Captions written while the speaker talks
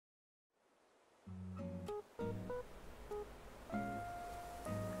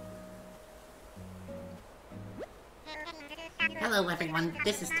Hello everyone,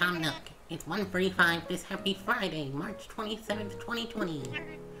 this is Tom Nook. It's 1:45 this happy Friday, March 27th, 2020.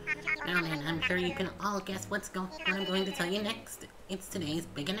 Now then, I'm sure you can all guess what I'm going to tell you next. It's today's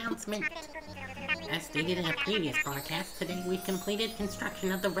big announcement. As stated in a previous broadcast, today we completed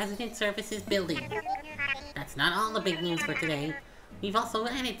construction of the Resident Services building. That's not all the big news for today. We've also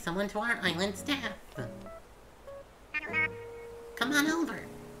added someone to our island staff. Come on over.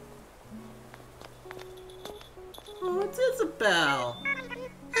 Oh, it's Isabelle!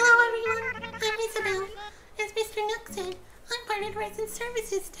 Hello everyone, I'm Isabelle. As Mr. Nook said, I'm part of the Resident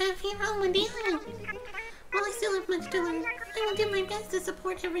Services staff here on Windy Island. While I still have much to learn, I will do my best to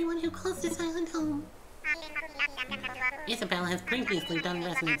support everyone who calls this island home. Isabelle has previously done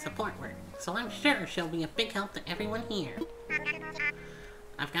resident support work, so I'm sure she'll be a big help to everyone here.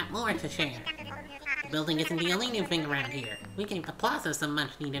 I've got more to share. The building isn't the only new thing around here. We gave the plaza some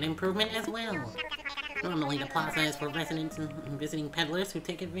much-needed improvement as well. Normally the plaza is for residents and visiting peddlers who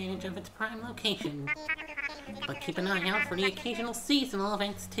take advantage of its prime location. But keep an eye out for the occasional seasonal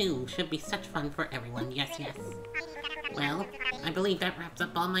events too. Should be such fun for everyone, yes. Well, I believe that wraps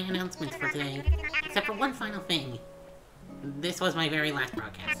up all my announcements for today. Except for one final thing. This was my very last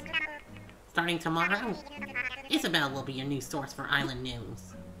broadcast. Starting tomorrow, Isabelle will be your new source for island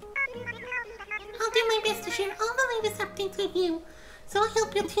news. I'll do my best to share all the latest updates with you, so I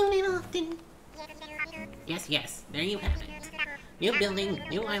hope you'll tune in often. Yes, there you have it. New building,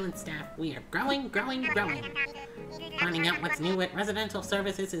 new island staff, we are growing. Finding out what's new at residential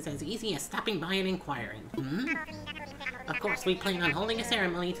services is as easy as stopping by and inquiring. Of course, we plan on holding a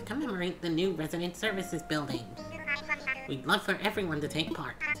ceremony to commemorate the new resident services building. We'd love for everyone to take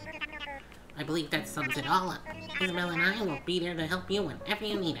part. I believe that sums it all up. Isabelle and I will be there to help you whenever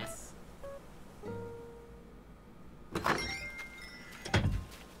you need us.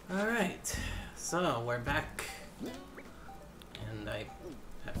 Alright, so we're back. And I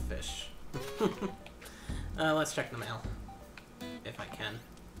have fish. Let's check the mail. If I can.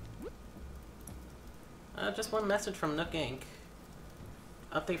 Just one message from Nook Inc.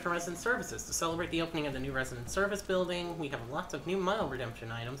 Update for Resident Services. To celebrate the opening of the new Resident Service building, we have lots of new mile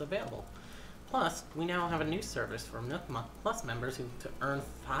redemption items available. Plus, we now have a new service for Nook Plus members to earn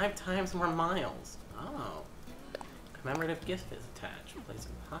 5 times more miles. Oh. Commemorative gift is attached. Place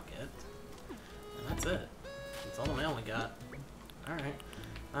in pocket. And that's it. That's all the mail we got. Alright.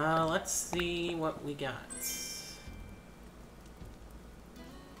 Let's see what we got.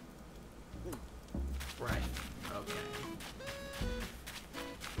 Right. Okay.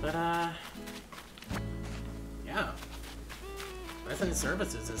 But, yeah. Resident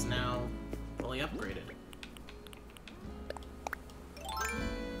Services is now fully upgraded.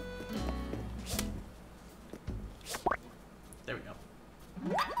 There we go.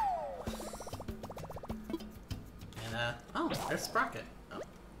 And, oh, there's Sprocket. Oh,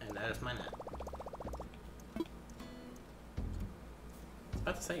 and there's my net. I was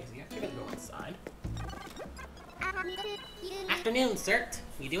about to say, is he actually gonna go inside? Afternoon, Cert.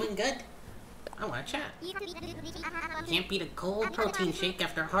 You doing good? I wanna chat. Can't beat a cold protein shake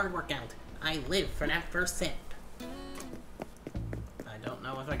after a hard workout. I live for that first sip. I don't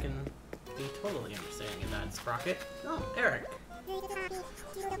know if I can be totally understanding of that, Sprocket. Oh, Eric.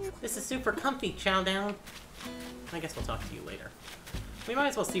 This is super comfy, Chow Down. I guess we'll talk to you later. We might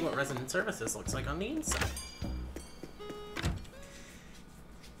as well see what Resident Services looks like on the inside.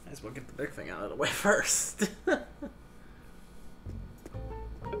 Might as well get the big thing out of the way first.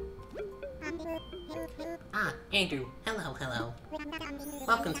 Ah, Andrew. Hello.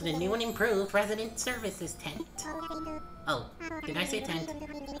 Welcome to the new and improved Resident Services tent. Oh, did I say tent?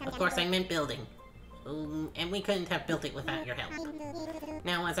 Of course I meant building. And we couldn't have built it without your help.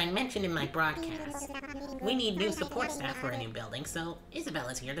 Now, as I mentioned in my broadcast, we need new support staff for a new building, so Isabelle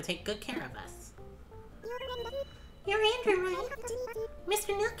is here to take good care of us. You're Andrew, right?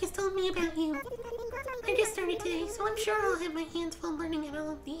 Mr. Nook has told me about you. I just started today, so I'm sure I'll have my hands full learning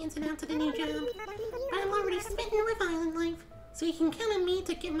all of the ins and outs of the new job. But I'm already smitten with island life, so you can count on me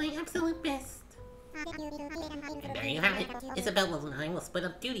to give my absolute best. And there you have it. Isabelle and I will split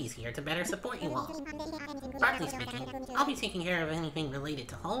up duties here to better support you all. Broadly speaking, I'll be taking care of anything related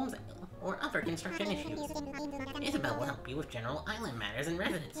to homes or other construction issues. Isabelle will help you with general island matters and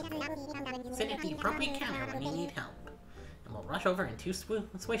residence support. Sit at the appropriate counter when you need help. And we'll rush over in 2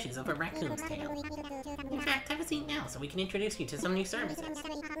 swishes of a raccoon's tail. In fact, have a seat now so we can introduce you to some new services.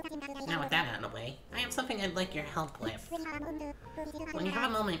 Now with that out of the way, I have something I'd like your help with. When you have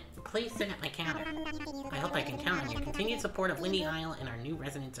a moment, please sit at my counter. I hope I can count on your continued support of Windy Isle and our new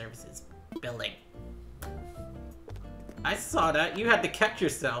Resident Services building. I saw that. You had to catch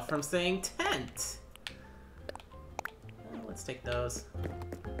yourself from saying tent. let's take those.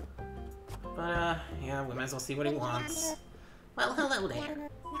 But, yeah, we might as well see what he wants. Well, hello there.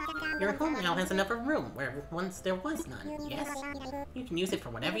 Your home now has another room where once there was none, yes? You can use it for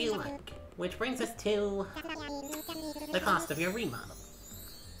whatever you like. Which brings us to the cost of your remodel.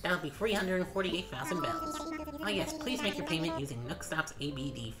 That'll be 348,000 bells. Oh yes, please make your payment using Nookstop's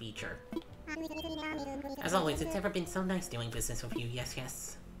ABD feature. As always, it's never been so nice doing business with you,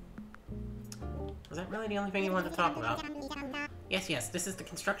 yes. Was that really the only thing you wanted to talk about? Yes, this is the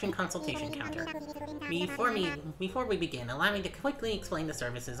construction consultation counter. Before we begin, allow me to quickly explain the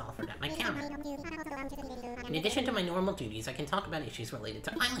services offered at my counter. In addition to my normal duties, I can talk about issues related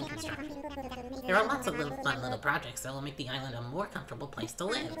to island construction. There are lots of fun little projects that will make the island a more comfortable place to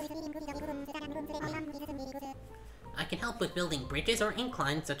live. I can help with building bridges or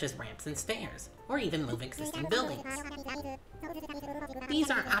inclines such as ramps and stairs, or even move existing buildings.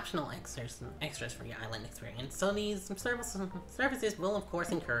 These are optional extras for your island experience, so these services will of course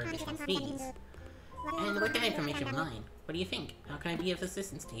incur additional fees. And with that information in mind, what do you think? How can I be of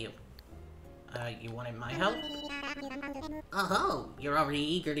assistance to you? You wanted my help? Oh, you're already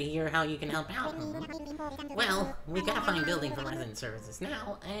eager to hear how you can help out, hmm? Well, we got a fine building for resident services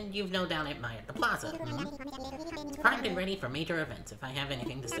now, and you've no doubt admired the plaza, hmm? It's primed and ready for major events if I have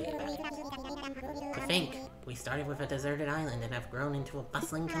anything to say about it. To think, we started with a deserted island and have grown into a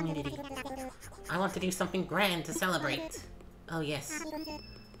bustling community. I want to do something grand to celebrate. Oh yes,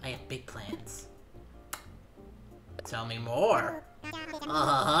 I have big plans. Tell me more.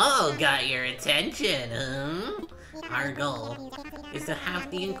 Oh, got your attention, huh? Our goal is to have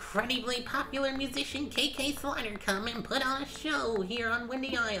the incredibly popular musician KK Slider come and put on a show here on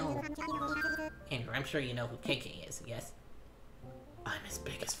Windy Isle. Andrew, I'm sure you know who KK is, yes? I'm his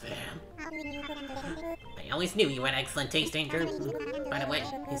biggest fan. I always knew you had excellent taste, Andrew. By the way,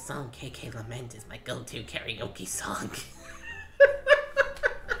 his song KK Lament is my go-to karaoke song.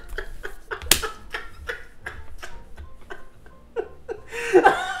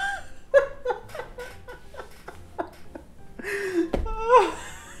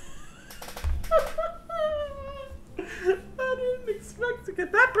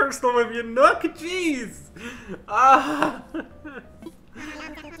 Personal with you, Nook. Jeez.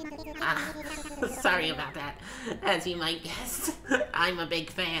 Sorry about that. As you might guess, I'm a big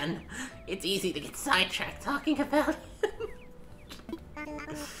fan. It's easy to get sidetracked talking about it.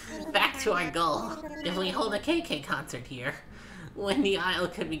 Back to our goal. If we hold a KK concert here, Windy Isle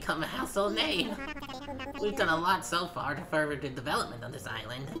could become a household name. We've done a lot so far to further the development of this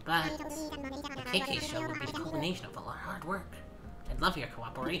island, but the KK show would be the culmination of all our hard work. I'd love your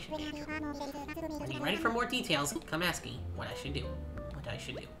cooperation, Andrew. When you're ready for more details, come ask me what I should do.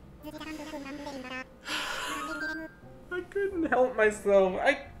 I couldn't help myself.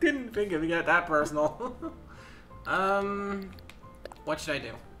 I didn't think it'd get that personal. What should I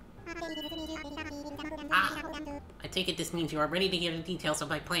do? I take it this means you are ready to hear the details of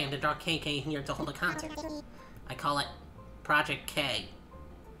my plan to draw KK here to hold a concert. I call it Project K.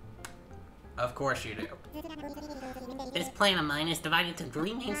 Of course you do. This plan of mine is divided into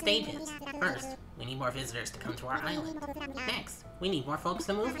 3 main stages. First, we need more visitors to come to our island. Next, we need more folks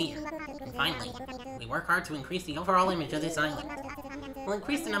to move here. And finally, we work hard to increase the overall image of this island. We'll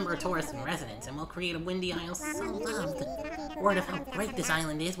increase the number of tourists and residents, and we'll create a Windy Isle so loved. Word of how great this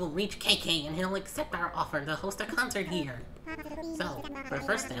island is will reach KK, and he'll accept our offer to host a concert here. So, for the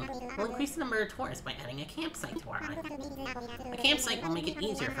first step, we'll increase the number of tourists by adding a campsite to our island. A campsite will make it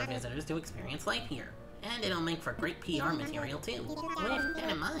easier for visitors to experience life here, and it'll make for great PR material too. With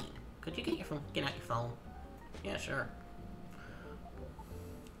that in mind, could you get out your phone? Yeah, sure.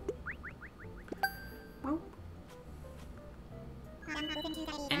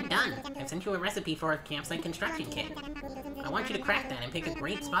 And done! I've sent you a recipe for a campsite construction kit. I want you to crack that and pick a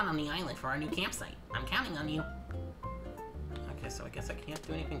great spot on the island for our new campsite. I'm counting on you. Okay, so I guess I can't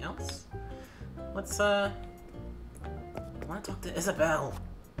do anything else. Let's, I want to talk to Isabelle.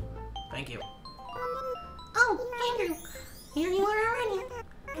 Thank you. Oh, Andrew, here you are already.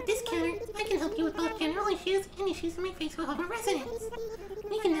 At this counter, I can help you with both general issues and issues that may face with other residents.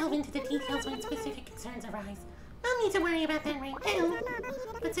 We can delve into the details when specific concerns arise. No need to worry about that right now.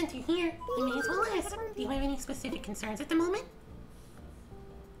 But since you're here, you may as well ask. Do you have any specific concerns at the moment?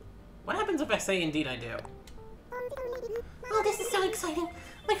 What happens if I say indeed I do? Oh, this is so exciting.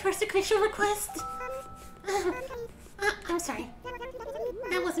 My first official request. I'm sorry.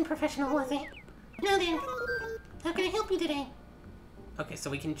 That wasn't professional, was it? No, then. How can I help you today? Okay, so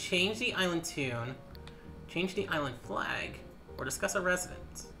we can change the island tune, change the island flag, or discuss a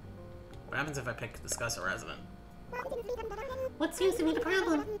resident. What happens if I pick discuss a resident? What seems to be the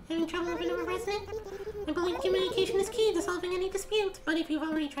problem? Having trouble with a resident? I believe communication is key to solving any dispute, but if you've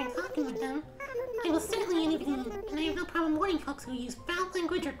already tried talking with them, I will certainly intervene, and I have no problem warning folks who use foul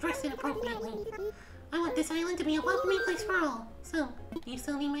language or dress inappropriately. I want this island to be a welcoming place for all. So, do you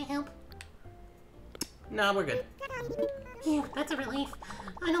still need my help? No, we're good. Phew, that's a relief.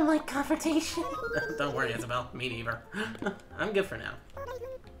 I don't like confrontation. Don't worry, Isabel. Me neither. I'm good for now.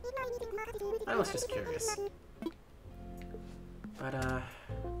 I was just curious. But,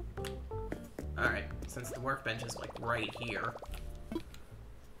 alright, since the workbench is, like, right here.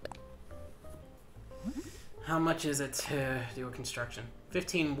 How much is it to do a construction?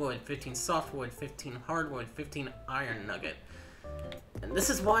 15 wood, 15 softwood, 15 hardwood, 15 iron nugget. And this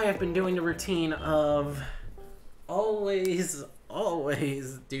is why I've been doing the routine of always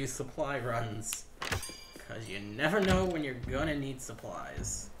do supply runs. Because you never know when you're gonna need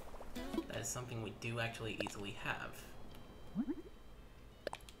supplies. That is something we do actually easily have.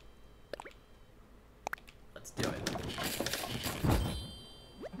 Let's do it.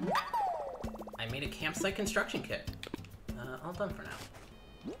 I made a campsite construction kit. All done for now.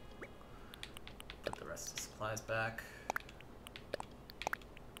 Put the rest of the supplies back.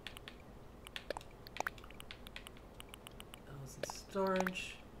 Those in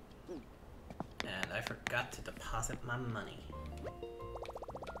storage. And I forgot to deposit my money.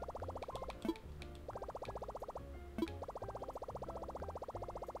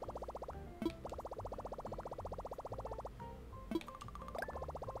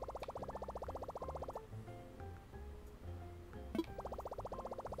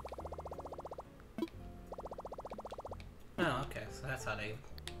 Oh, okay, so that's how they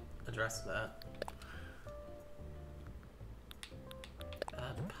address that.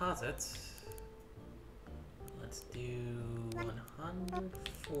 Deposits. Let's do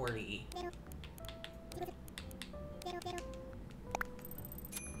 140.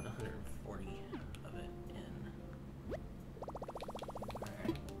 140 of it in.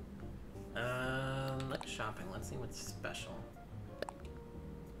 Alright. Let's shopping. Let's see what's special.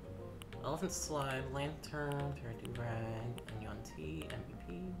 Elephant Slide, Lantern, Terra Durag, Onion Tea,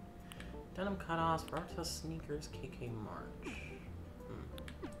 MVP, Denim Cutoffs, Bartos Sneakers, KK March.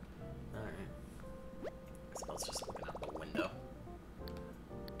 Alright. Isabel's just looking out the window. I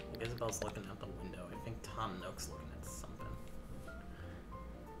think Isabel's looking out the window. I think Tom Nook's looking at something.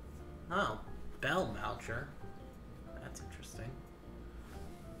 Oh, Bell Voucher. That's interesting.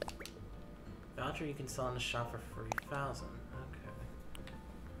 Voucher you can sell in the shop for 3,000.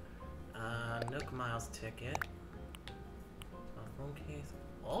 Nook Miles ticket. Phone case.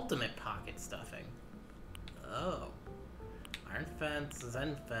 Ultimate pocket stuffing. Oh. Iron fence,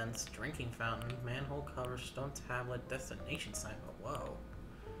 Zen fence, drinking fountain, manhole cover, stone tablet, destination sign. Whoa.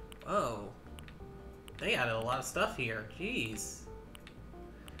 Whoa. They added a lot of stuff here. Jeez.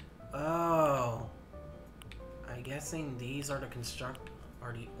 Oh. I'm guessing these are the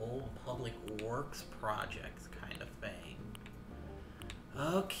old public works projects kind of thing.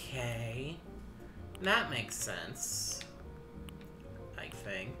 Okay. That makes sense. I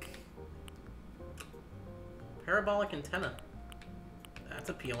think. Parabolic antenna. That's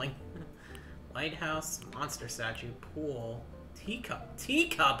appealing. Lighthouse, monster statue, pool,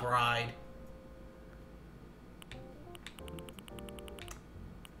 teacup ride.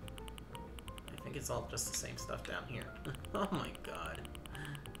 I think it's all just the same stuff down here. Oh my god.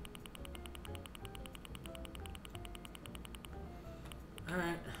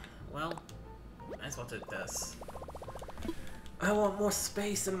 Alright, well, might as well do this. I want more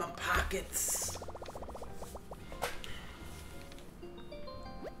space in my pockets.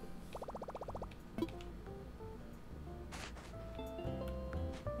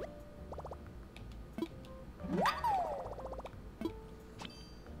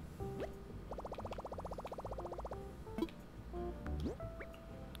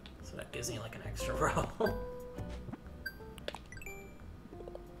 So that gives me like an extra row.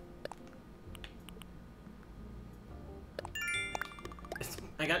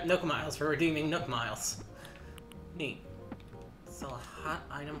 I got Nook Miles for redeeming Nook Miles. Neat. Sell a hot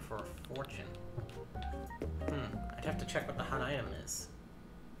item for a fortune. I'd have to check what the hot item is.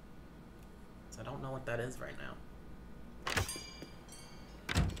 So I don't know what that is right now.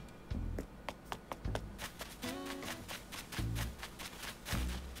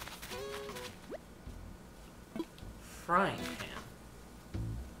 Frying pan.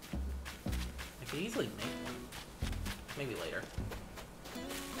 I could easily make one. Maybe later.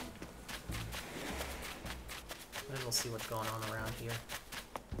 Then we'll see what's going on around here.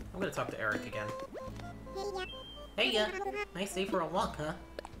 I'm gonna talk to Eric again. Hey ya! Nice day for a walk, huh?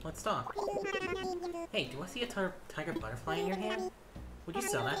 Let's talk. Hey, do I see a tiger butterfly in your hand? Would you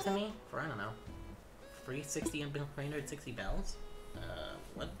sell that to me? For, I don't know, 360 and 360 bells?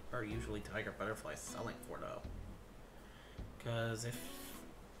 What are usually tiger butterflies selling for, though? Because if...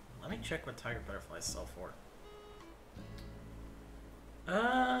 Let me check what tiger butterflies sell for.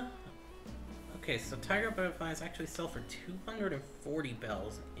 Okay, so tiger butterflies actually sell for 240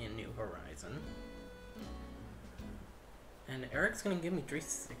 bells in New Horizon. And Eric's gonna give me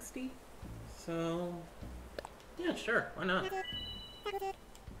 360? So... Yeah, sure, why not?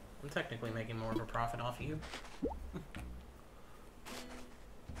 I'm technically making more of a profit off of you.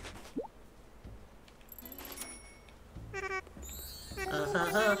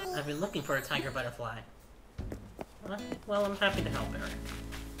 I've been looking for a tiger butterfly. Well, I'm happy to help, Eric.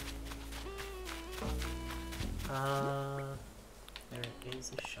 There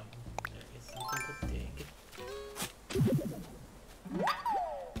is a shovel. There is something to dig.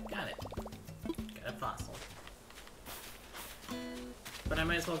 Got it. Got a fossil. But I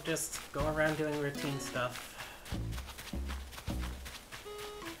might as well just go around doing routine stuff.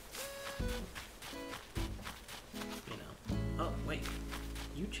 You know. Oh, wait.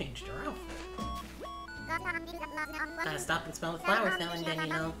 You changed your outfit. Gotta stop and smell the flowers now and then, you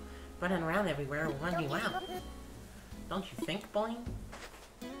know. Running around everywhere will run you out. Don't you think, Boing?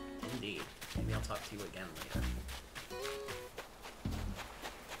 Indeed. Maybe I'll talk to you again later.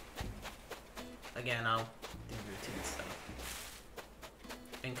 Again, I'll do routine stuff.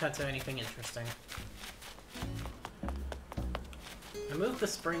 And cut to anything interesting. I moved the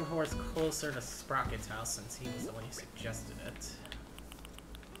spring horse closer to Sprocket's house since he was the one who suggested it.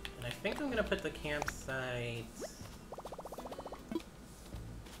 And I think I'm gonna put the campsite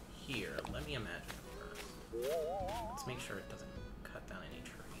here. Let me imagine it first. Let's make sure it doesn't cut down any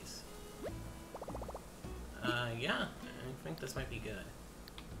trees. Yeah, I think this might be good.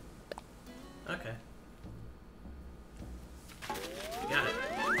 Okay. Got it.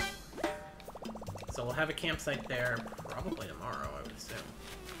 So we'll have a campsite there probably tomorrow, I would assume.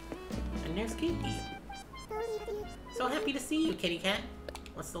 And there's Kitty. So happy to see you, kitty cat.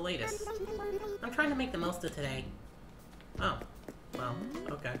 What's the latest? I'm trying to make the most of today. Oh. Well,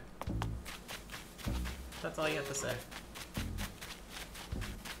 okay. That's all you have to say.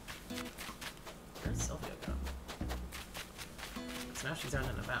 Where's Sylvia go? Because now she's out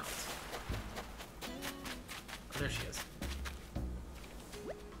and about. Oh, there she is.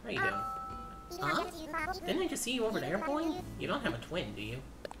 How you doing? Huh? Didn't I just see you over there, boy? You don't have a twin, do you?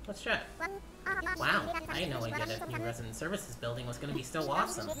 Let's check. Wow, I had no idea that new resident services building was going to be so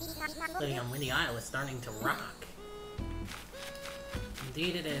awesome. Living on Windy Isle is starting to rock.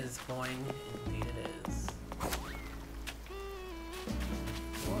 Indeed it is, Boing. Indeed it is.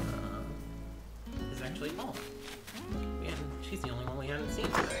 Laura is actually home. And she's the only one we haven't seen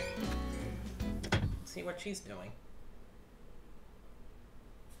today. Let's see what she's doing.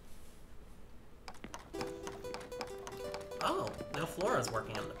 Oh, now Flora's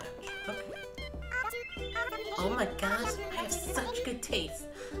working on the bench. Okay. Oh my gosh, I have such good taste.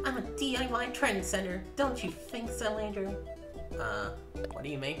 I'm a DIY trendsetter. Don't you think so, Andrew? What are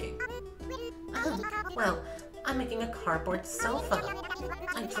you making? Well, I'm making a cardboard sofa.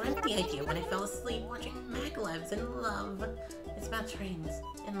 I dreamt the idea when I fell asleep watching Maglev's in Love. It's about trains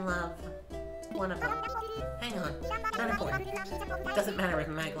in love. One of them. Hang on, not important. It doesn't matter if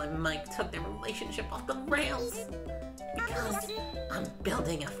Maglev and Mike took their relationship off the rails. Because I'm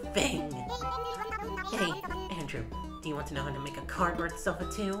building a thing. Hey, Andrew, do you want to know how to make a cardboard sofa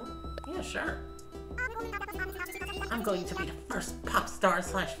too? Yeah, sure. I'm going to be the first pop star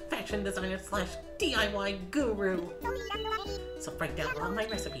slash fashion designer slash DIY guru. So write down all my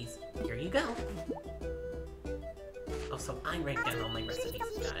recipes. Here you go. Oh, so I write down all my recipes.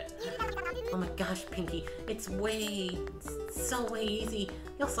 Got it. Oh my gosh, Pinky, it's so way easy.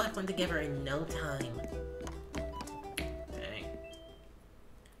 You'll slap one together in no time. Dang.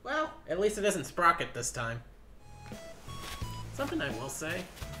 Well, at least it isn't Sprocket this time. Something I will say,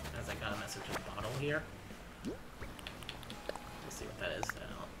 as I got a message in the bottle here. Let's see what that is,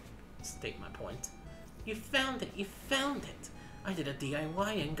 and I'll state my point. You found it! You found it! I did a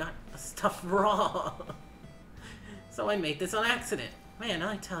DIY and got the stuff raw! So I made this on accident. Man,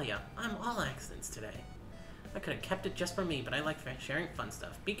 I tell ya, I'm all accidents today. I could have kept it just for me, but I like sharing fun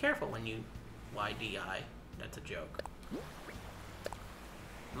stuff. Be careful when you YDI. That's a joke.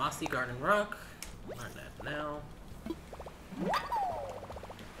 Mossy Garden Rock. Learn that now.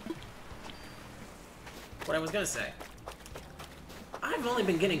 What I was gonna say. I've only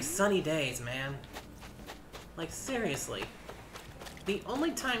been getting sunny days, man. Like, seriously. The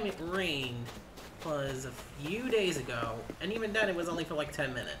only time it rained was a few days ago, and even then it was only for like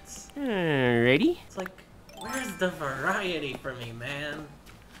 10 minutes. Alrighty. It's like, where's the variety for me, man?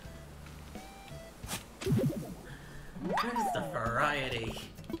 Where's the variety?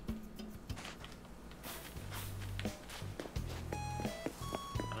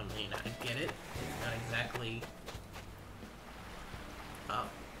 I mean, I get it. It's not exactly... Oh.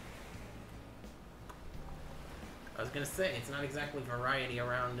 I was gonna say, it's not exactly variety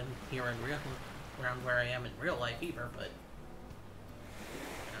around here in around where I am in real life either, but...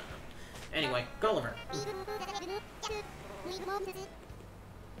 Anyway, Gulliver.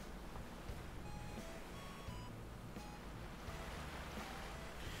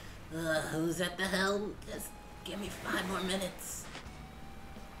 Who's at the helm? Just give me 5 more minutes.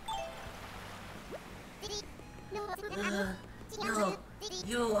 No,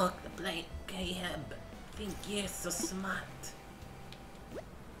 you are the blank Ahab. Think you're so smart.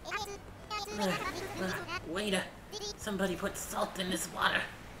 Waiter, somebody put salt in this water.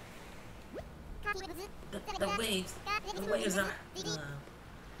 The waves are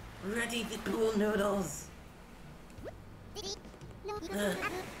ready to pool noodles.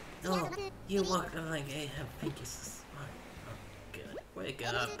 No, you walk like Ahab. Think you're so smart. Oh, good. Wake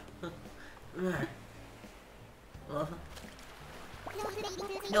up.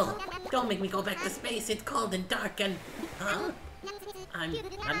 No, don't make me go back to space. It's cold and dark and... Huh? I'm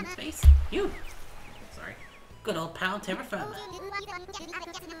in space? You? Sorry. Good old pal, Terra Firma.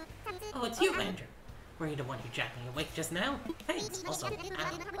 Oh, it's you, Andrew. Were you the one who jacked me awake just now? Thanks. Also, I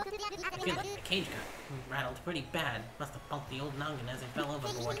feel like the cage got rattled pretty bad. Must have bumped the old noggin as it fell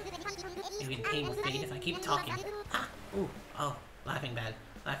overboard. Maybe the pain will fade if I keep talking. Ha! Ooh. Oh. Laughing bad.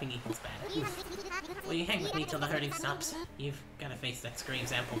 Laughing equals bad. Oof. Will you hang with me till the hurting stops? You've gotta face that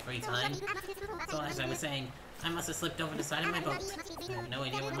scream's ample free time. So as I was saying, I must have slipped over the side of my boat. I have no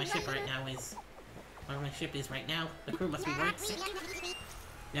idea where my ship right now is. Where my ship is right now. The crew must be worried sick.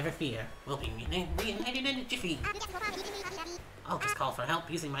 Never fear. We'll be reunited in a jiffy. I'll just call for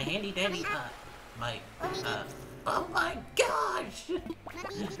help using my handy dandy, oh my gosh!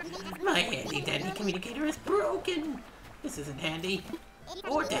 My handy dandy communicator is broken! This isn't handy.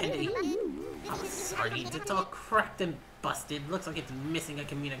 Or dandy. Oh, sardines, it's all cracked and busted. Looks like it's missing a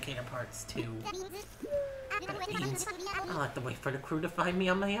communicator parts, too. That means I'll have to wait for the crew to find me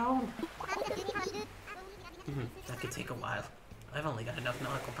on my own. That could take a while. I've only got enough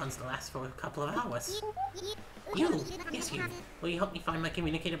nautical puns to last for a couple of hours. You! Yes, you. Will you help me find my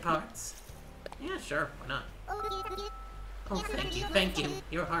communicator parts? Yeah, sure. Why not? Oh, thank you.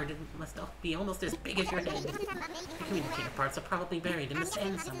 Your heart must be almost as big as your head. The communicator parts are probably buried in the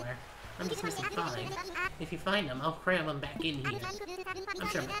sand somewhere. I'm just missing 5. If you find them, I'll cram them back in here. I'm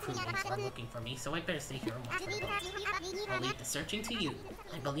sure my crew won't start looking for me, so I'd better stay here and watch my boat. I'll leave the searching to you.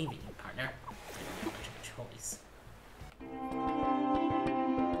 I believe in you, partner. I don't have much of a choice.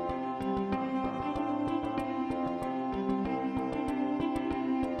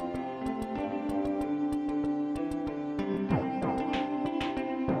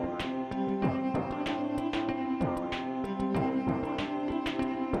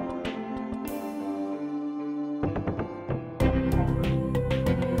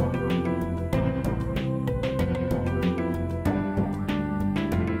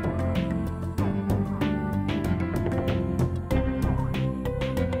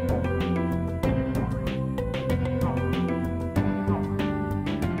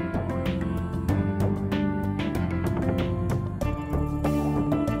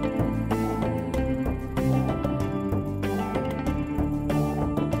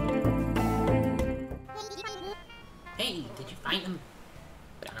 Hey, did you find them?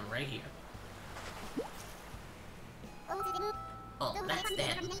 Got them right here. Oh, that's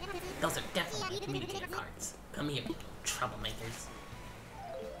them. Those are definitely communicator parts. Come here, you troublemakers.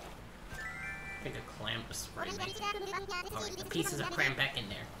 Pick a clamp to spray me. Alright, the pieces are crammed back in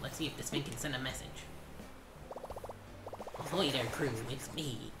there. Let's see if this thing can send a message. Ahoy there, crew. It's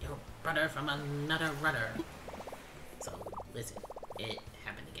me, your brother from another rudder. So, listen. It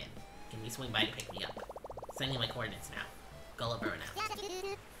happened again. Can you swing by to pick me up? Sending my coordinates now. Gulliver out.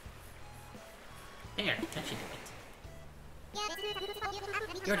 There, that should do it.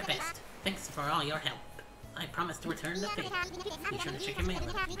 You're the best. Thanks for all your help. I promise to return the favor. Be sure to check your mail in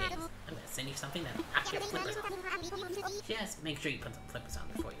a few days. I'm gonna send you something that'll knock your flippers off. Just make sure you put some flippers on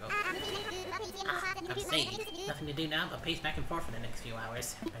before you open. I'm saved. Nothing to do now but pace back and forth for the next few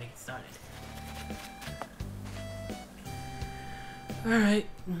hours. Better get started. Alright.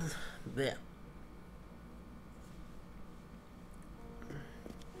 There.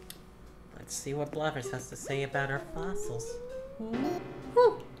 Let's see what Blathers has to say about our fossils.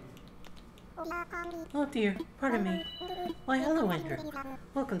 Whew. Oh dear, pardon me. Why, hello, Andrew.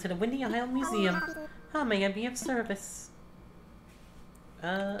 Welcome to the Windy Isle Museum. How may I be of service?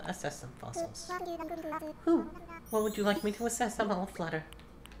 Assess some fossils. Who? What would you like me to assess? I'm all flutter.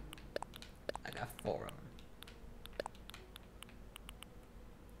 I got 4 of them.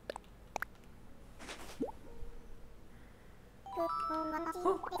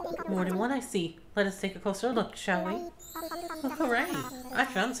 Oh, more than one I see. Let us take a closer look, shall we? Oh, hooray! I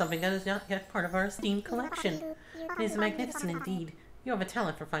found something that is not yet part of our esteemed collection. It is magnificent indeed. You have a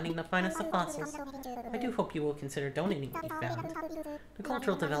talent for finding the finest of fossils. I do hope you will consider donating what you found. The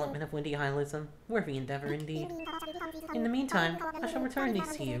cultural development of Windy Isle is a worthy endeavor indeed. In the meantime, I shall return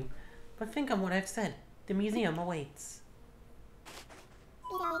these to you. But think on what I've said. The museum awaits.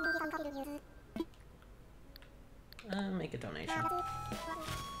 Make a donation.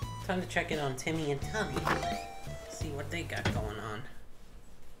 Time to check in on Timmy and Tommy. See what they got going on.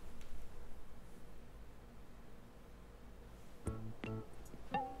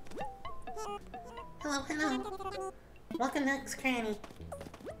 Hello, hello. Welcome to Nook's Cranny.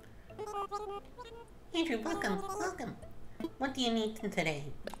 Andrew, welcome. What do you need today?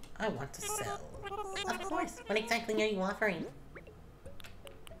 I want to sell. Of course. What exactly are you offering?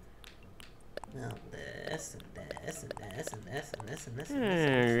 Well, this and this and this and this and this and this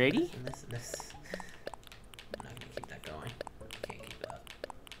Alrighty. and this and this. I'm not gonna keep that going. Can't keep it up.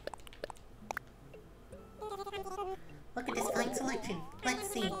 Look at this fine selection. Let's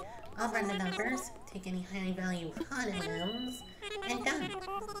see. I'll run the numbers, take any high value hot items, and done.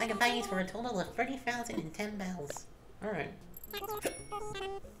 I can buy these for a total of 30,010 bells. Alright.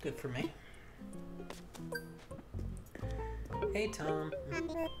 Good for me. Hey, Tom.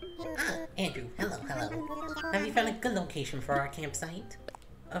 Ah, Andrew, hello. Have you found a good location for our campsite?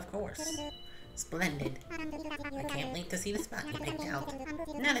 Of course. Splendid. I can't wait to see the spot you picked out.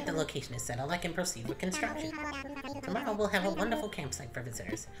 Now that the location is settled, I can proceed with construction. Tomorrow we'll have a wonderful campsite for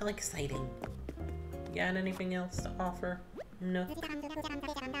visitors. How exciting. You got anything else to offer? No.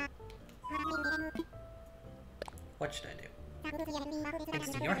 What should I do? Thanks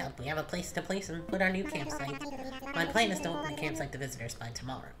to your help, we have a place to place and put our new campsite. My plan is to open the campsite to visitors by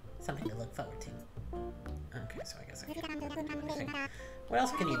tomorrow. Something to look forward to. Okay, so I guess I can't do anything. What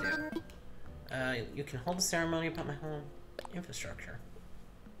else can you do? You can hold a ceremony about my home infrastructure.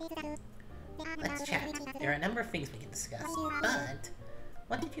 Let's chat. There are a number of things we can discuss, but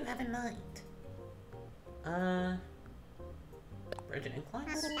what did you have in mind? Bridge and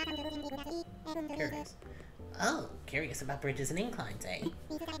inclines? Curious. Oh, curious about bridges and inclines, eh?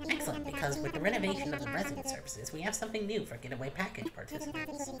 Excellent, because with the renovation of the resident services, we have something new for Getaway Package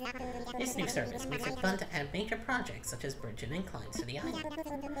participants. This new service makes it fun to add major projects such as bridge and inclines to the island.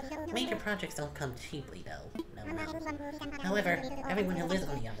 Major projects don't come cheaply, though. No. However, everyone who lives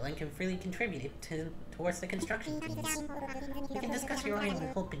on the island can freely contribute towards the construction fees. You can discuss your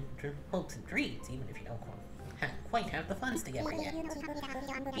island hopes and dreams, even if you don't quite have the funds together yet.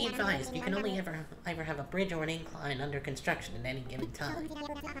 Be advised, you can only ever have a bridge or an incline under construction at any given time.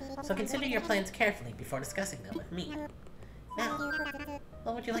 So consider your plans carefully before discussing them with me. Now,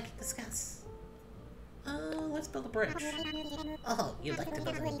 what would you like to discuss? Let's build a bridge. Oh, you'd like to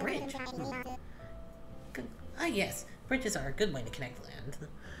build a new bridge? Ah yes, bridges are a good way to connect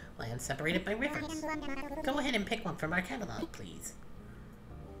land separated by rivers. Go ahead and pick one from our catalog, please.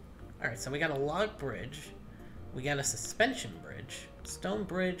 Alright, so we got a log bridge. We got a suspension bridge, stone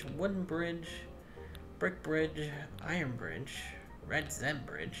bridge, wooden bridge, brick bridge, iron bridge, red Zen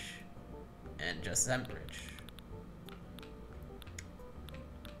bridge, and just Zen bridge.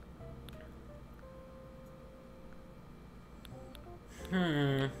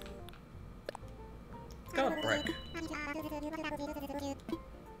 Let's go with brick.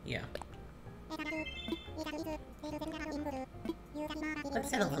 Yeah. Let's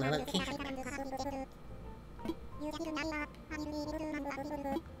settle on a location.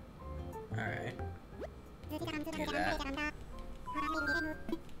 Alright. Do that.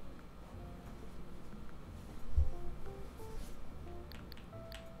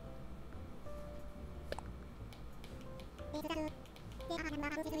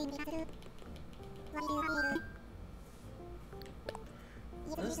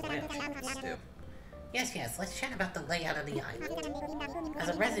 What is the layout should let's do? Yes, let's chat about the layout of the island. As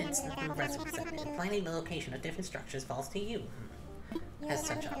a resident planning the location of different structures falls to you. As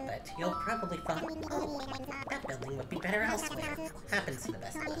such, I'll bet you'll probably thought, oh, that building would be better elsewhere. Happens to the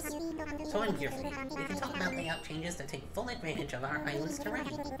best of us. So I'm here for you. We can talk about layout changes to take full advantage of our island's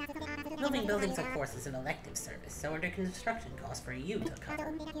terrain. Moving buildings, of course, is an elective service, so are the construction costs for you to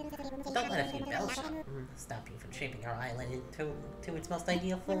cover. Don't let a few bells stop you from shaping our island into its most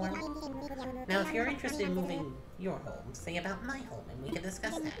ideal form. Now, if you're interested in moving your home, say about my home, and we can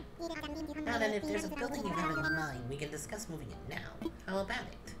discuss that. Now then, if there's a building you have in mind, we can discuss moving it now. How about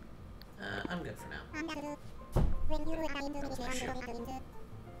it? I'm good for now. That was my shoe.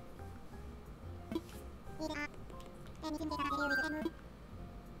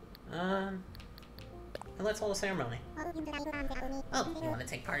 Let's hold a ceremony. Oh, you want to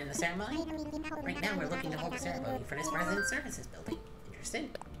take part in the ceremony? Right now we're looking to hold a ceremony for this resident services building.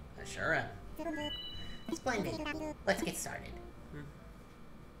 Interested? Sure am. Splendid. Let's get started.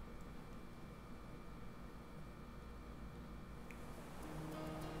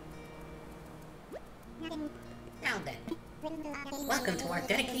 Now then. Welcome to our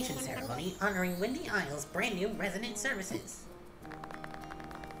dedication ceremony honoring Windy Isle's brand new resident services.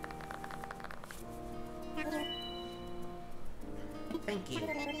 Thank you.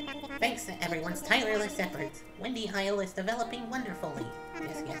 Thanks to everyone's tireless efforts, Windy Isle is developing wonderfully.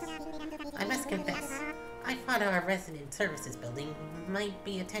 Yes. I must confess, I thought our resident services building might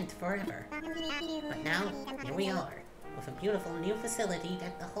be a tent forever. But now, here we are, with a beautiful new facility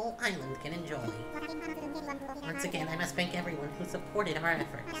that the whole island can enjoy. Once again, I must thank everyone who supported our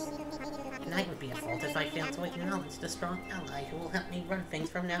efforts. And I would be a fault if I failed to acknowledge the strong ally who will help me run things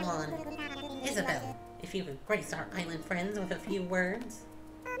from now on. Isabelle, if you could grace our island friends with a few words.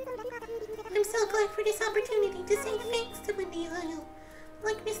 I'm so glad for this opportunity to say thanks to Windy Isle.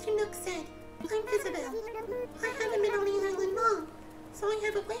 Like Mr. Nook said, I'm Isabelle. I haven't been on the island long, so I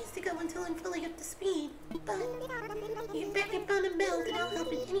have a ways to go until I'm fully up to speed. But you bet your bottom bell that I'll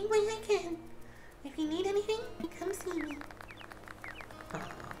help in any way I can. If you need anything, come see me.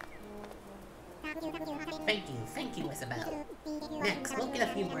 Thank you, Isabelle. Next, we'll get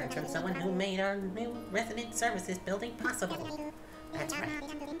a few words from someone who made our new resident services building possible. That's right.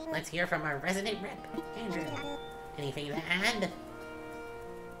 Let's hear from our resident rep, Andrew. Anything to add?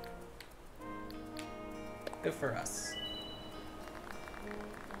 Good for us.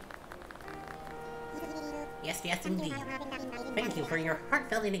 Yes, indeed. Thank you for your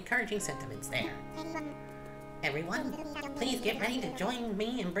heartfelt and encouraging sentiments there. Everyone, please get ready to join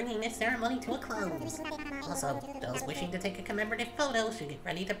me in bringing this ceremony to a close. Also, those wishing to take a commemorative photo should get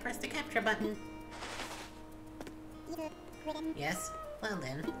ready to press the capture button. Yes? Well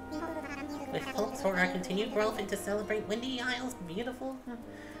then. With hopes for our continued growth and to celebrate Windy Isle's beautiful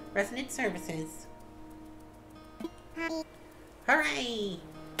resident services. Hooray!